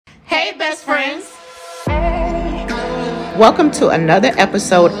best friends. Welcome to another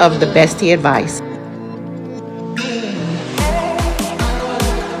episode of the Bestie Advice,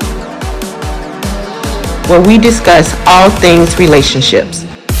 where we discuss all things relationships.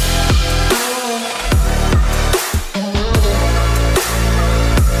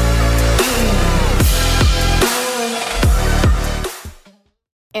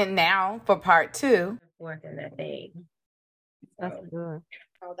 And now for part two. Working that thing. That's good.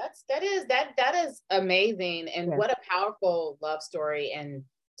 Oh, that is amazing. And Yes. what a powerful love story and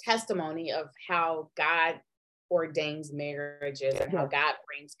testimony of how God ordains marriages and how God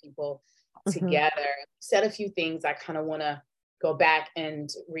brings people together. You said a few things I kind of want to go back and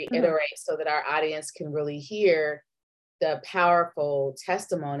reiterate so that our audience can really hear the powerful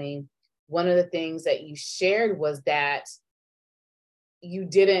testimony. One of the things that you shared was that you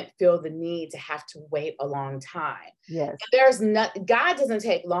didn't feel the need to have to wait a long time. Yes. God doesn't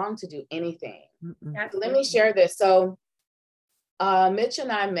take long to do anything. Let me share this. So Mitch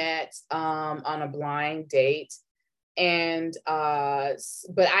and I met on a blind date, and but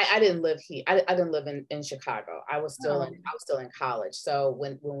I didn't live here. I didn't live in Chicago. I was still in college. So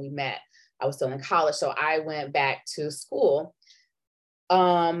when we met, I was still in college. So I went back to school.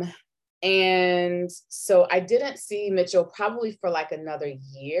 And so I didn't see Mitchell probably for like another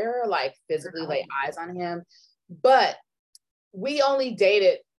year, like physically lay eyes on him. But we only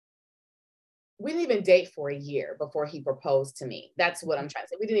dated. We didn't even date for a year before he proposed to me. That's what I'm trying to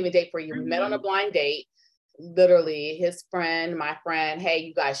say. We didn't even date for a year. We met on a blind date. Literally, his friend, my friend, hey,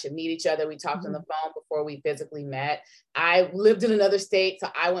 you guys should meet each other. We talked on the phone before we physically met. I lived in another state, so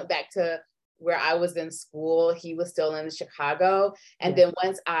I went back to where I was in school. He was still in Chicago. And then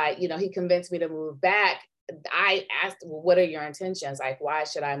once he convinced me to move back, I asked, well, what are your intentions? Like, why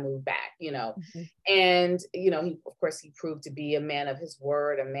should I move back? And, of course, he proved to be a man of his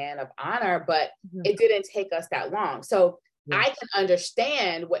word, a man of honor, but it didn't take us that long. So I can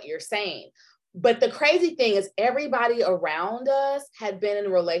understand what you're saying. But the crazy thing is everybody around us had been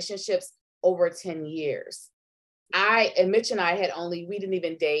in relationships over 10 years. Mitch and I we didn't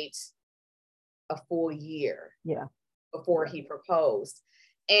even date a full year before he proposed.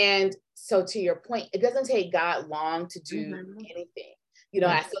 And so to your point, it doesn't take God long to do anything.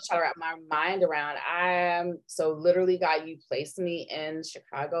 I still try to wrap my mind around. So literally, God, you placed me in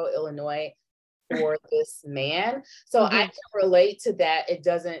Chicago, Illinois for this man. So I can relate to that. It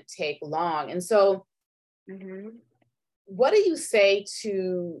doesn't take long. And so what do you say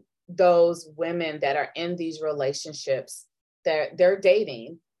to those women that are in these relationships that they're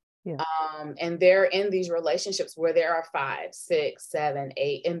dating? And they're in these relationships where there are 5, 6, 7,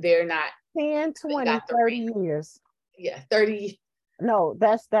 8, and they're not 10, 20, 30 years. Yeah, 30. No,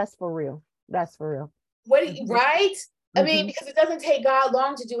 that's for real. That's for real. Right? I mean, because it doesn't take God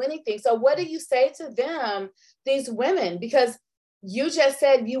long to do anything. So what do you say to them, these women? Because you just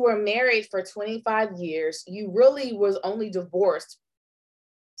said you were married for 25 years. You really was only divorced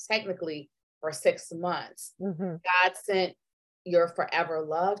technically for 6 months. God sent your forever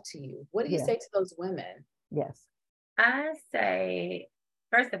love to you. What do you say to those women? Yes. I say,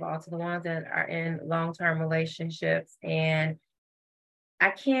 first of all, to the ones that are in long-term relationships, and I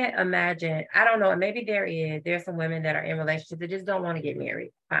can't imagine, I don't know, maybe there's some women that are in relationships that just don't want to get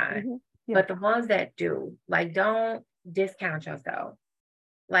married. Fine. But the ones that do, like, don't discount yourself.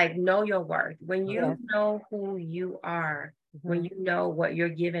 Like, know your worth. When you know who you are, when you know what you're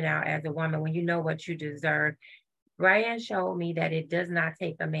giving out as a woman, when you know what you deserve, Brian showed me that it does not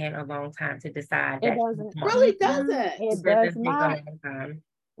take a man a long time to decide. It doesn't. Really doesn't. It does not. Take a long time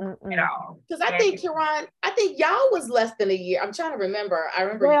at all. Because I think, Kiran, y'all was less than a year. I'm trying to remember. I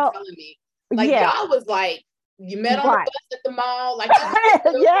remember you telling me. Y'all was like, you met on the bus at the mall. Like,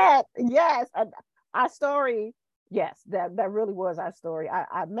 yes. Our story, that really was our story.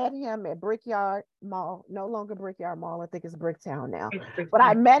 I met him at Brickyard Mall, no longer Brickyard Mall. I think it's Bricktown now. But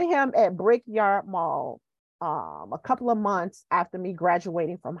I met him at Brickyard Mall a couple of months after me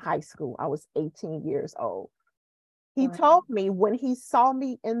graduating from high school. I was 18 years old. He told me when he saw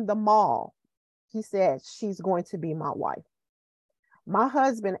me in the mall, he said, she's going to be my wife. My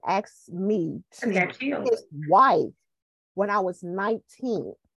husband asked me to be his wife when I was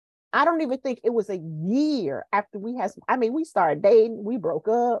 19. I don't even think it was a year after we started dating, we broke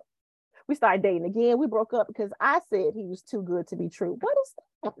up. We started dating again, we broke up because I said he was too good to be true. What is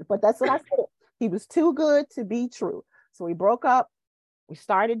that? But that's what I said. He was too good to be true. So we broke up. We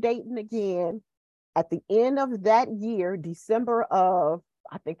started dating again. At the end of that year, December of,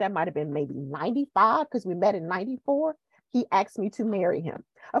 I think that might have been maybe 95, because we met in 94, he asked me to marry him.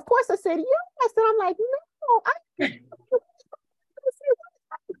 Of course, I said, yes. And I'm like, no,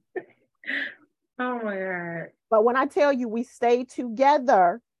 Oh my God. But when I tell you we stayed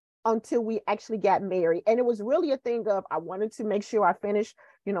together until we actually got married, and it was really a thing of I wanted to make sure I finished,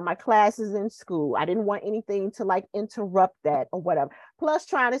 my classes in school. I didn't want anything to like interrupt that or whatever. Plus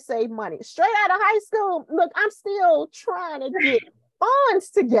trying to save money. Straight out of high school, look, I'm still trying to get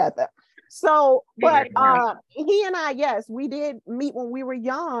funds together. So, but he and I, yes, we did meet when we were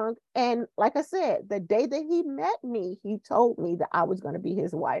young. And like I said, the day that he met me, he told me that I was going to be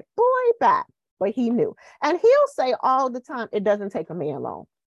his wife. Boy, bye. But he knew. And he'll say all the time, it doesn't take a man long.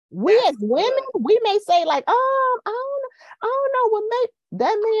 We as women, we may say like, I don't know what make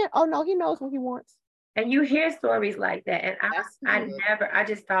that man. Oh no, he knows what he wants. And you hear stories like that. And I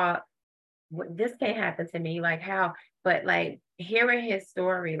just thought, this can't happen to me. Like how, but like hearing his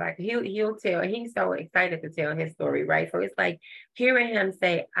story, like he'll tell, he's so excited to tell his story, right? So it's like hearing him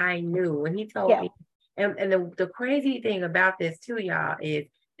say, I knew when he told me. And the crazy thing about this too, y'all, is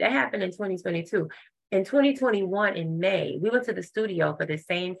that happened in 2022. In 2021, in May, we went to the studio for the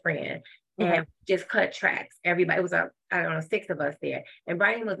same friend and just cut tracks. Everybody, it was I don't know, 6 of us there. And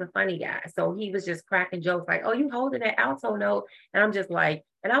Brian was a funny guy. So he was just cracking jokes like, oh, you holding that alto note? And I'm just like,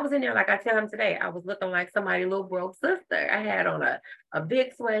 and I was in there, like I tell him today, I was looking like somebody's little broke sister. I had on a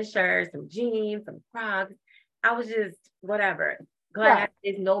big sweatshirt, some jeans, some Crocs. I was just whatever.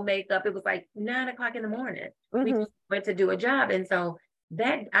 Glasses, no makeup. It was like 9 o'clock in the morning. We just went to do a job. And so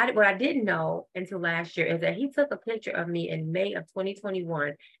what I didn't know until last year is that he took a picture of me in May of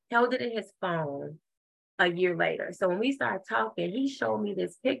 2021, held it in his phone a year later. So when we started talking, he showed me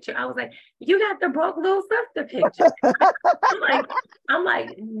this picture. I was like, you got the broke little sister picture. I'm like,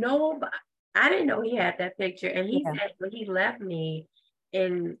 no, but I didn't know he had that picture. And he said when he left me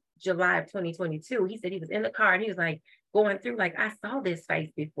in July of 2022, he said he was in the car and he was like going through, like, I saw this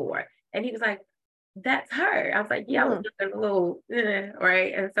face before. And he was like, that's her. I was like, yeah, I was looking a little,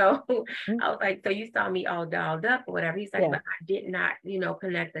 right? And so I was like, so you saw me all dolled up or whatever. He's like, but I did not,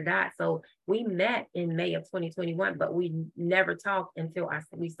 connect the dots. So we met in May of 2021, but we never talked until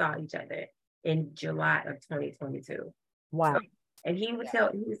we saw each other in July of 2022. Wow. So, and he would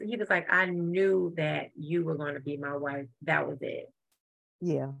tell, he was like, I knew that you were going to be my wife. That was it.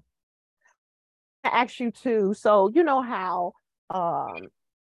 Yeah. I asked you too. So you know how,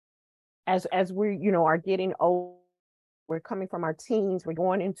 as we are getting old, we're coming from our teens, we're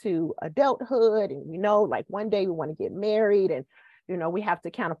going into adulthood, and we know like one day we want to get married, and we have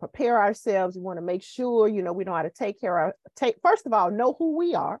to kind of prepare ourselves. We want to make sure we know how to first of all, know who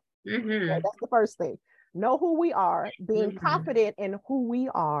we are. That's the first thing. Know who we are, being confident in who we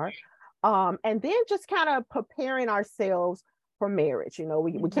are, and then just kind of preparing ourselves for marriage.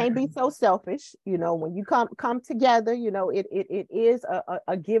 We can't be so selfish. When you come together, it is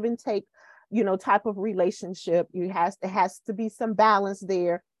a give and take, type of relationship. It has to be some balance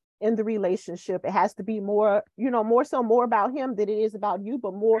there in the relationship. It has to be more about him than it is about you,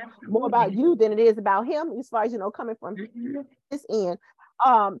 but more about you than it is about him, as far as coming from this end.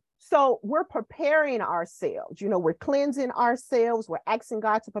 So we're preparing ourselves, we're cleansing ourselves. We're asking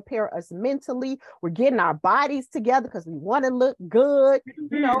God to prepare us mentally. We're getting our bodies together because we want to look good,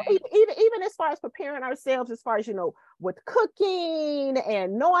 even as far as preparing ourselves, as far as, with cooking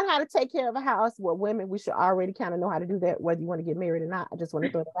and knowing how to take care of a house. Well, women, we should already kind of know how to do that, whether you want to get married or not. I just want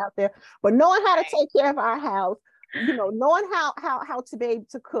to throw that out there, but knowing how to take care of our house, knowing how to be able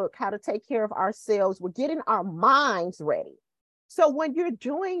to cook, how to take care of ourselves. We're getting our minds ready. So when you're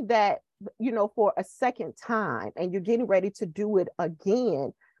doing that, for a second time and you're getting ready to do it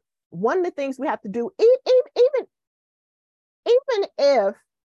again, one of the things we have to do, even if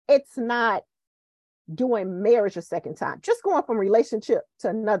it's not doing marriage a second time, just going from relationship to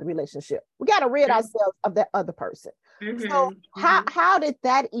another relationship, we got to rid ourselves of that other person. So how did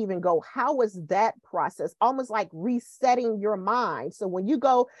that even go? How was that process? Almost like resetting your mind. So when you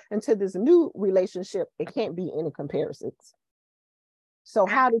go into this new relationship, it can't be any comparisons. So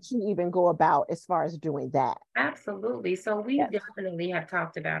how did you even go about as far as doing that? Absolutely. So we definitely have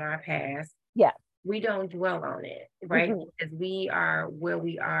talked about our past. Yeah. We don't dwell on it, right? Because we are where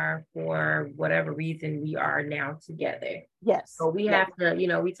we are for whatever reason we are now together. Yes. So we have to,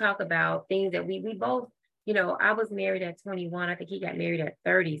 we talk about things that we both, I was married at 21. I think he got married at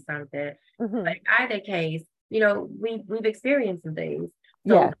 30 something. But in either case, we've experienced some things.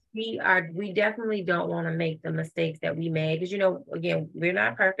 So we definitely don't want to make the mistakes that we made, because, again, we're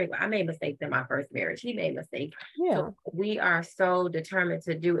not perfect. I made mistakes in my first marriage. He made mistakes. Yeah. So we are so determined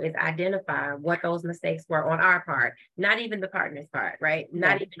to do is identify what those mistakes were on our part, not even the partner's part, right?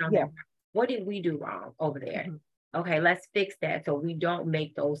 Not even on their part. What did we do wrong over there? Okay, let's fix that so we don't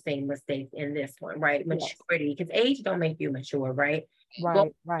make those same mistakes in this one, right? Maturity, because age don't make you mature, right?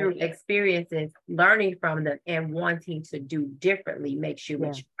 Go through experiences, learning from them and wanting to do differently makes you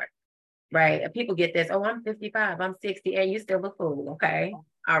mature. Right. And people get this, oh, I'm 55, I'm 60, and you still a fool. Okay.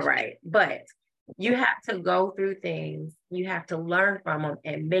 All right. But you have to go through things, you have to learn from them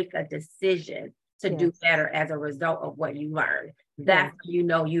and make a decision to do better as a result of what you learned. That's when you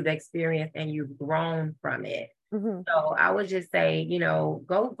know you've experienced and you've grown from it. So I would just say, you know,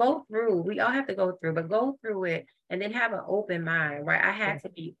 go through. We all have to go through, but go through it and then have an open mind, right? I had to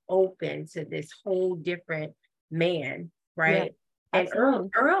be open to this whole different man, right? And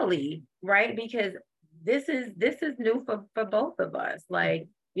early, right? Because this is new for both of us. Like,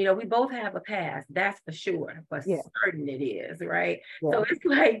 you know, we both have a past, that's for sure, for certain it is, right? So it's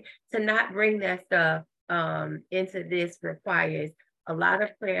like to not bring that stuff into this requires a lot of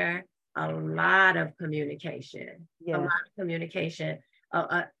prayer, a lot of communication, an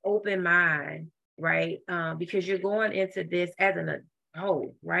open mind, right? Because you're going into this as an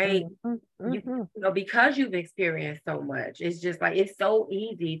adult, right? You know, because you've experienced so much, it's just like, it's so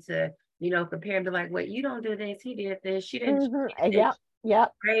easy to, you know, compare and be like, wait, you don't do this, he did this, she didn't.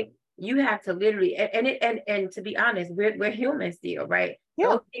 Right? You have to literally, and to be honest, we're human still, right?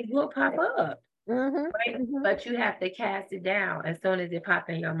 Those things will pop up. Right? But you have to cast it down as soon as it pops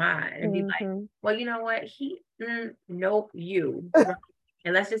in your mind and be like, well, you know what? Nope, you. Right?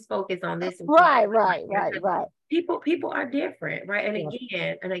 And let's just focus on this. Right. People are different, right?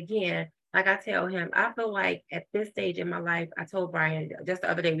 And again, like I tell him, I feel like at this stage in my life, I told Brian just the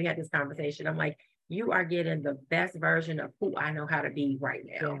other day, we had this conversation. I'm like, you are getting the best version of who I know how to be right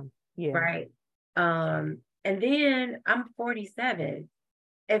now. Right. And then I'm 47.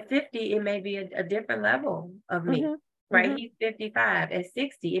 At 50, it may be a different level of me, right? He's 55. At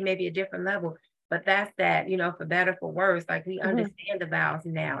 60, it may be a different level. But that's that, you know, for better, for worse, like we understand the vows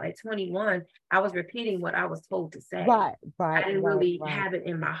now. At 21, I was repeating what I was told to say. I didn't really have it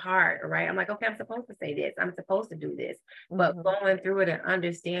in my heart, right? I'm like, okay, I'm supposed to say this. I'm supposed to do this. But going through it and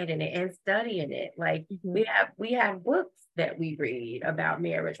understanding it and studying it, like we have books that we read about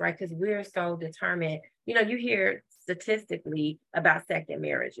marriage, right? Because we're so determined. You know, you hear statistically about second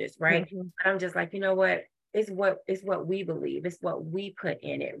marriages, right? But I'm just like, you know what? It's what we believe. It's what we put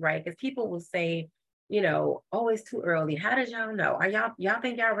in it, right? Because people will say, you know, oh, it's too early. How did y'all know? Are y'all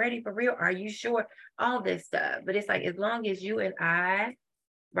think y'all ready for real? Are you sure? All this stuff. But it's like, as long as you and I,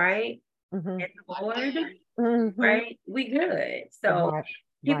 right, and the Lord, right, we good. So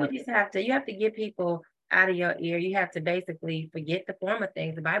people just you have to get people out of your ear. You have to basically forget the former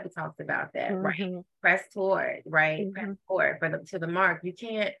things. The Bible talks about that, right? Press toward, right? Press forward to the mark.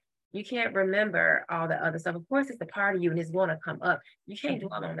 You can't remember all the other stuff. Of course, it's a part of you and it's going to come up. You can't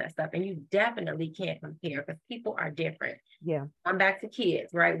dwell on that stuff. And you definitely can't compare because people are different. I'm back to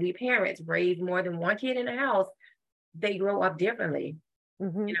kids, right? We parents raise more than one kid in the house. They grow up differently. You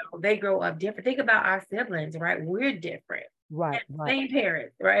know, they grow up different. Think about our siblings, right? We're different. Same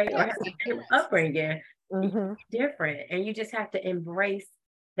parents, right? Or have the same upbringing. Different. And you just have to embrace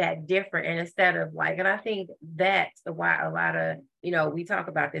that different. And instead of like, and I think that's why a lot of, you know, we talk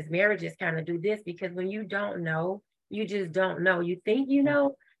about this, marriages kind of do this, because when you don't know, you just don't know. You think you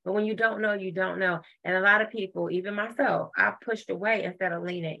know, but when you don't know, you don't know. And a lot of people, even myself, I pushed away instead of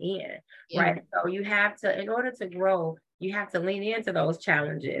leaning in, right? So you have to, in order to grow, you have to lean into those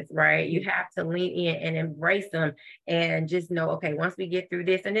challenges, right? You have to lean in and embrace them and just know, okay, once we get through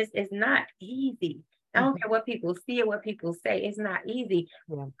this, and it's not easy. I don't care what people see or what people say. It's not easy,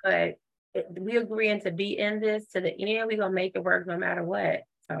 but we agreeing to be in this to the end. We're going to make it work no matter what.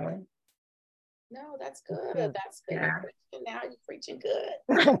 So. No, that's good. That's good. Now you're preaching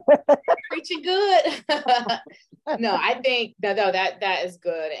good. Preaching good. No, I think that is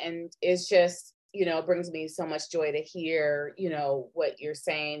good. And it's just, you know, it brings me so much joy to hear, you know, what you're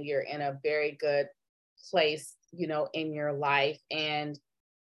saying. You're in a very good place, you know, in your life. And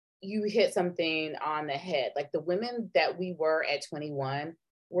you hit something on the head. Like the women that we were at 21,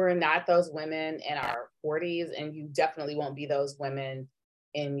 we're not those women in our 40s, and you definitely won't be those women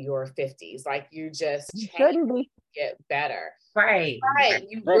in your 50s. Like you just shouldn't be. Get better. Right.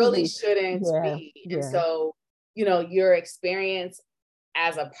 You really shouldn't be. And so, you know, your experience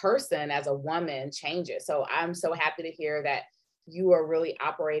as a person, as a woman changes. So I'm so happy to hear that you are really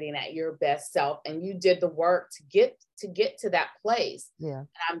operating at your best self and you did the work to get to that place. And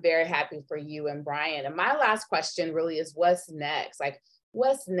I'm very happy for you and Brian. And my last question really is, what's next? Like,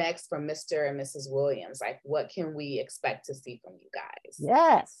 what's next for Mr. and Mrs. Williams? Like, what can we expect to see from you guys?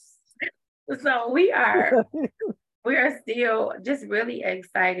 So we are still just really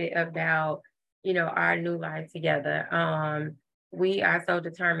excited about, you know, our new life together. we are so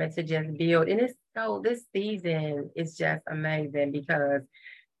determined to just build. And it's so, this season is just amazing because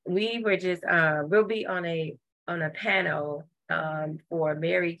we were just, we'll be on a panel for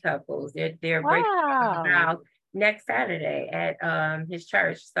married couples. They're breaking Wow. vows next Saturday at his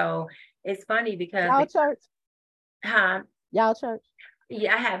church. So it's funny because Y'all church? huh? Y'all church?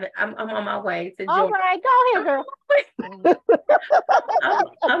 Yeah, I haven't. I'm on my way to All join. right, go ahead, girl.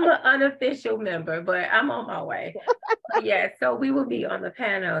 I'm an unofficial member, but I'm on my way. Yeah, so we will be on the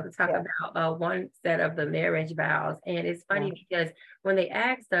panel to talk Yeah. about one set of the marriage vows. And it's funny because when they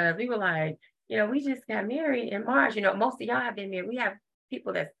asked us, we were like, we just got married in March. Most of y'all have been married. We have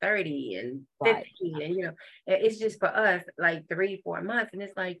people that's 30 and 50, Right. and it's just for us like 3-4 months. And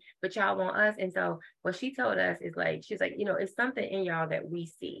it's like, but y'all want us. And so what she told us is like, she's like, it's something in y'all that we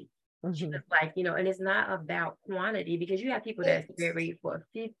see. She was like, and it's not about quantity, because you have people that's married for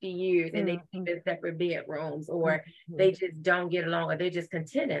 50 years and they live in separate bedrooms, or they just don't get along, or they're just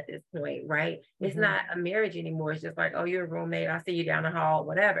content at this point, right? It's not a marriage anymore. It's just like, oh, you're a roommate, I'll see you down the hall,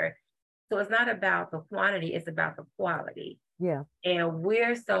 whatever. So it's not about the quantity, it's about the quality. Yeah. And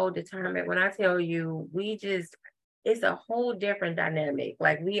we're so determined. When I tell you, it's a whole different dynamic.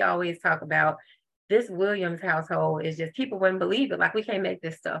 Like we always talk about, this Williams household is just, people wouldn't believe it. Like, we can't make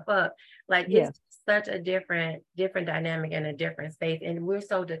this stuff up. Like, it's such a different dynamic and a different space. And we're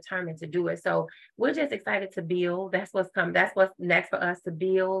so determined to do it. So we're just excited to build. That's what's next for us, to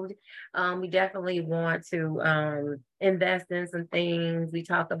build. We definitely want to invest in some things. We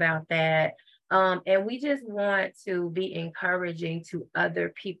talk about that. And we just want to be encouraging to other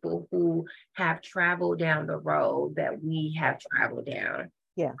people who have traveled down the road that we have traveled down.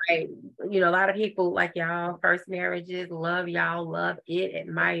 Yeah. Right. A lot of people, like y'all, first marriages, love y'all, love it,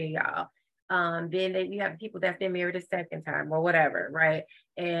 admire y'all. Then you have people that's been married a second time or whatever, right?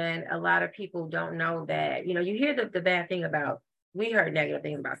 And a lot of people don't know that, you hear the bad thing about, we heard negative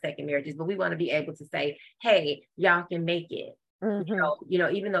things about second marriages, but we want to be able to say, hey, y'all can make it.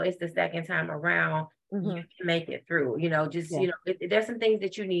 Even though it's the second time around, you can make it through. There's some things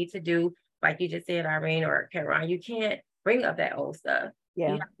that you need to do, like you just said, Irene or Caroline. You can't bring up that old stuff.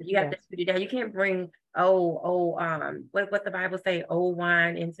 Yeah. You have to put it down. You can't bring what the Bible say, old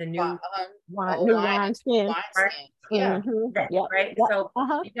wine into new wine skin. Yeah. Right. So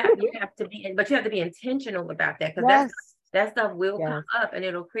you have to be, but you have to be intentional about that, because that stuff will come up and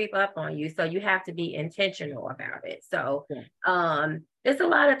it'll creep up on you. So you have to be intentional about it. So there's a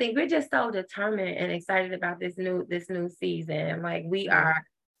lot of things. We're just so determined and excited about this new season. Like, we are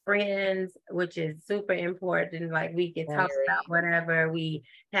friends, which is super important. Like, we can talk about whatever, we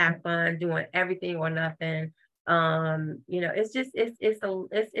have fun doing everything or nothing. It's just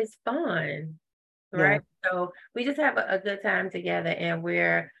it's fun, right? So we just have a good time together, and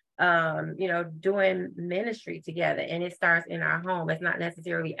we're doing ministry together, and it starts in our home. It's not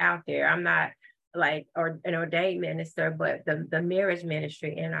necessarily out there. I'm not like an ordained minister, but the marriage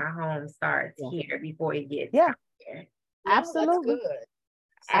ministry in our home starts here before it gets out there. Absolutely.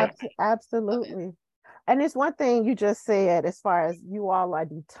 Absolutely. And it's one thing you just said, as far as you all are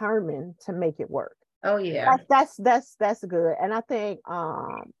determined to make it work. Oh yeah. That's good. And I think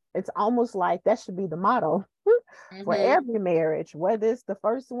it's almost like that should be the motto for every marriage, whether it's the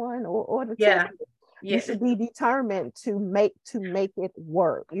first one or the second. You should be determined to make it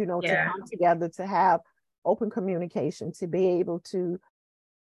work, to come together, to have open communication, to be able to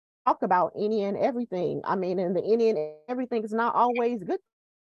talk about any and everything. I mean, and the any and everything is not always good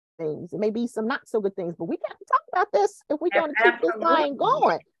things. It may be some not so good things, but we got to talk about this if we're going to keep this thing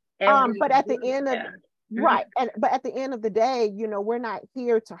going. But at the end of but at the end of the day, we're not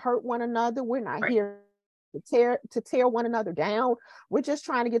here to hurt one another. We're not here to tear one another down. We're just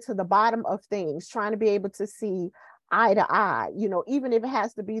trying to get to the bottom of things, trying to be able to see eye to eye, even if it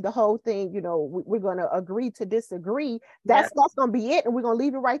has to be the whole thing, we're going to agree to disagree. That's going to be it. And we're going to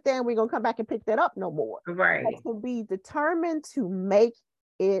leave it right there, and we're going to come back and pick that up no more. Right. To be determined to make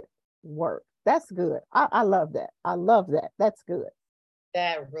it work. That's good. I love that. I love that. That's good.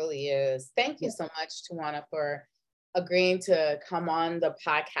 That really is. Thank you so much, Tjuana, for agreeing to come on the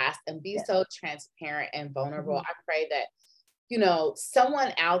podcast and be so transparent and vulnerable. I pray that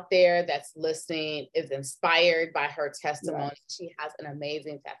someone out there that's listening is inspired by her testimony. She has an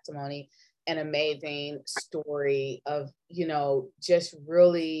amazing testimony, an amazing story of, just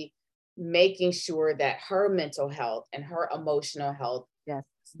really making sure that her mental health and her emotional health is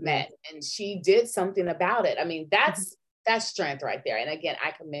met. And she did something about it. I mean, that's strength right there. And again,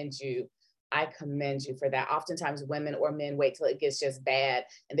 I commend you for that. Oftentimes women or men wait till it gets just bad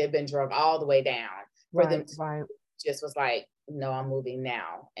and they've been drugged all the way down for them to just was like, no, I'm moving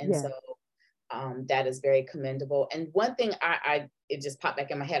now. And so That is very commendable. And one thing it just popped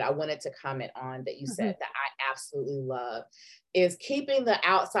back in my head, I wanted to comment on that you said that I absolutely love is keeping the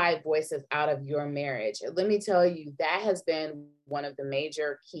outside voices out of your marriage. Let me tell you, that has been one of the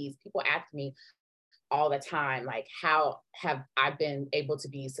major keys. People ask me all the time, like, how have I been able to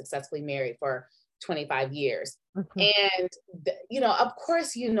be successfully married for 25 years? And, of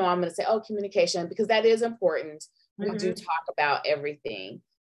course, I'm going to say, communication, because that is important. We do talk about everything,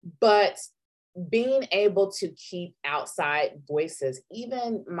 but being able to keep outside voices,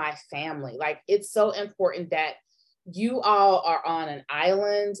 even my family, like, it's so important that you all are on an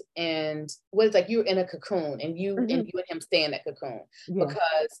island, and what it's like you're in a cocoon, and you and him stay in that cocoon,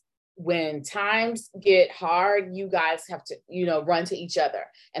 because when times get hard, you guys have to, run to each other.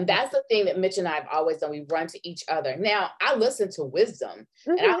 And that's the thing that Mitch and I have always done. We run to each other. Now, I listen to wisdom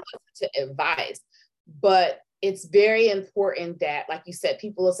and I listen to advice, but it's very important that, like you said,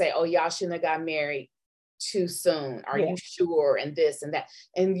 people will say, oh, y'all shouldn't have got married too soon. Are you sure? And this and that.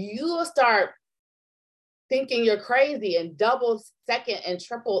 And you will start thinking you're crazy and double, second, and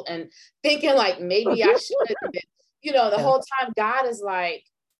triple, and thinking like, maybe I should have been, the whole time God is like,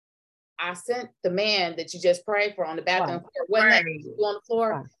 I sent the man that you just prayed for on the bathroom floor. Wasn't that you on the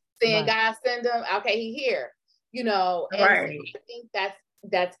floor saying, God, send him? Okay, he here, and so I think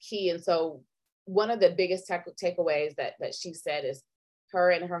that's key. And so one of the biggest takeaways that she said is her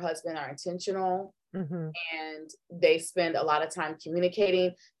and her husband are intentional, and they spend a lot of time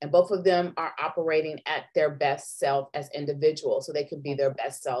communicating, and both of them are operating at their best self as individuals, so they can be their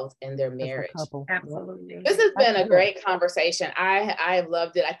best selves in their marriage. Absolutely. This has been a great conversation. I have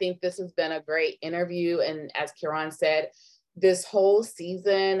loved it. I think this has been a great interview. And as Kieran said, this whole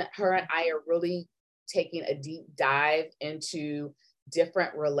season, her and I are really taking a deep dive into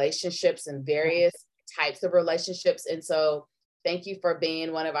different relationships and various types of relationships. And so thank you for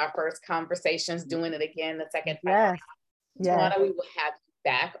being one of our first conversations, doing it again the second time. Tjuana, we will have you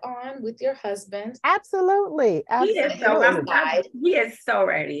back on with your husband. Absolutely. He is so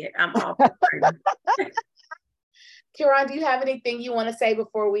ready. I'm all for it. Kieran, do you have anything you want to say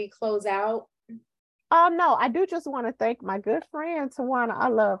before we close out? No, I do just want to thank my good friend, Tjuana. I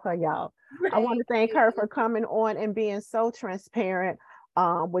love her, y'all. I want to thank her for coming on and being so transparent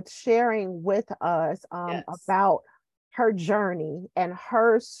with sharing with us about her journey and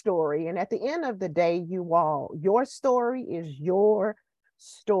her story. And at the end of the day, you all, your story is your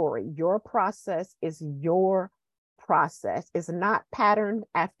story. Your process is your process. It's not patterned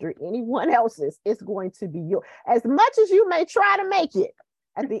after anyone else's. It's going to be your, as much as you may try to make it,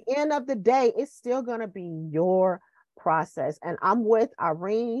 at the end of the day, it's still going to be your process. And I'm with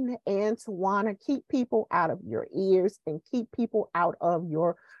Irene and Tjuana. Keep people out of your ears and keep people out of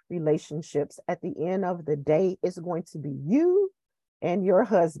your relationships. At the end of the day, it's going to be you and your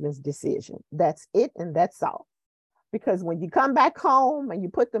husband's decision. That's it, and that's all. Because when you come back home and you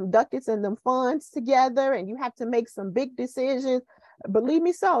put them ducats and them funds together and you have to make some big decisions, believe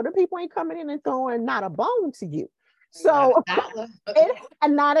me, so the people ain't coming in and throwing not a bone to you. So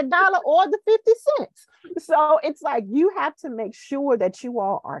and not a dollar or the 50 cents. So it's like you have to make sure that you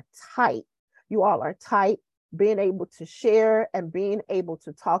all are tight. You all are tight, being able to share and being able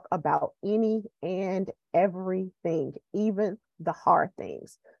to talk about any and everything, even the hard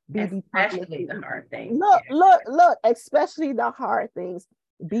things. Especially the hard things. Look, especially the hard things.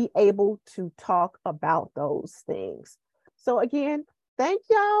 Be able to talk about those things. So again, thank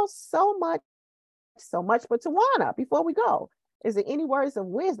y'all so much. But Tjuana, before we go, is there any words of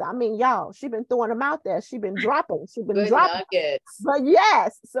wisdom? I mean, y'all, she's been throwing them out there. She's been dropping. Good nuggets. But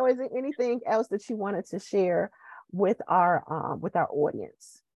yes. So is there anything else that you wanted to share with our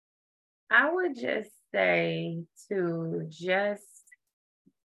audience? I would just say to just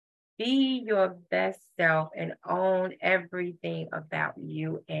be your best self and own everything about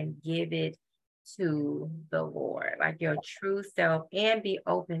you and give it to the Lord, like your true self, and be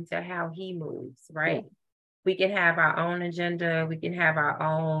open to how he moves, right? Yeah. We can have our own agenda. We can have our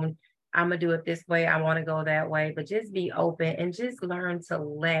own, I'm going to do it this way. I want to go that way, but just be open and just learn to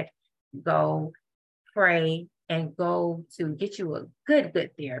let go, pray, and go to get you a good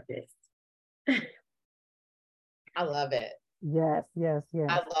therapist. I love it. Yes.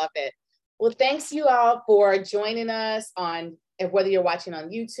 I love it. Well, thanks you all for joining us on, whether you're watching on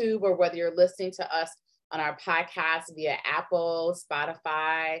YouTube or whether you're listening to us on our podcast via Apple,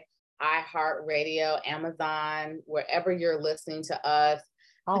 Spotify, iHeartRadio, Amazon, wherever you're listening to us.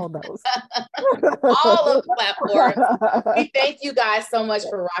 All those. All of the platforms. We thank you guys so much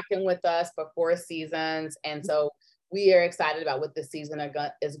for rocking with us for 4 seasons. And so we are excited about what this season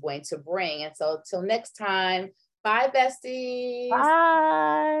is going to bring. And so till next time, bye, besties.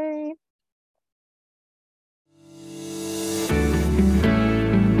 Bye.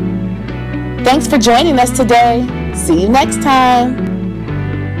 Thanks for joining us today. See you next time.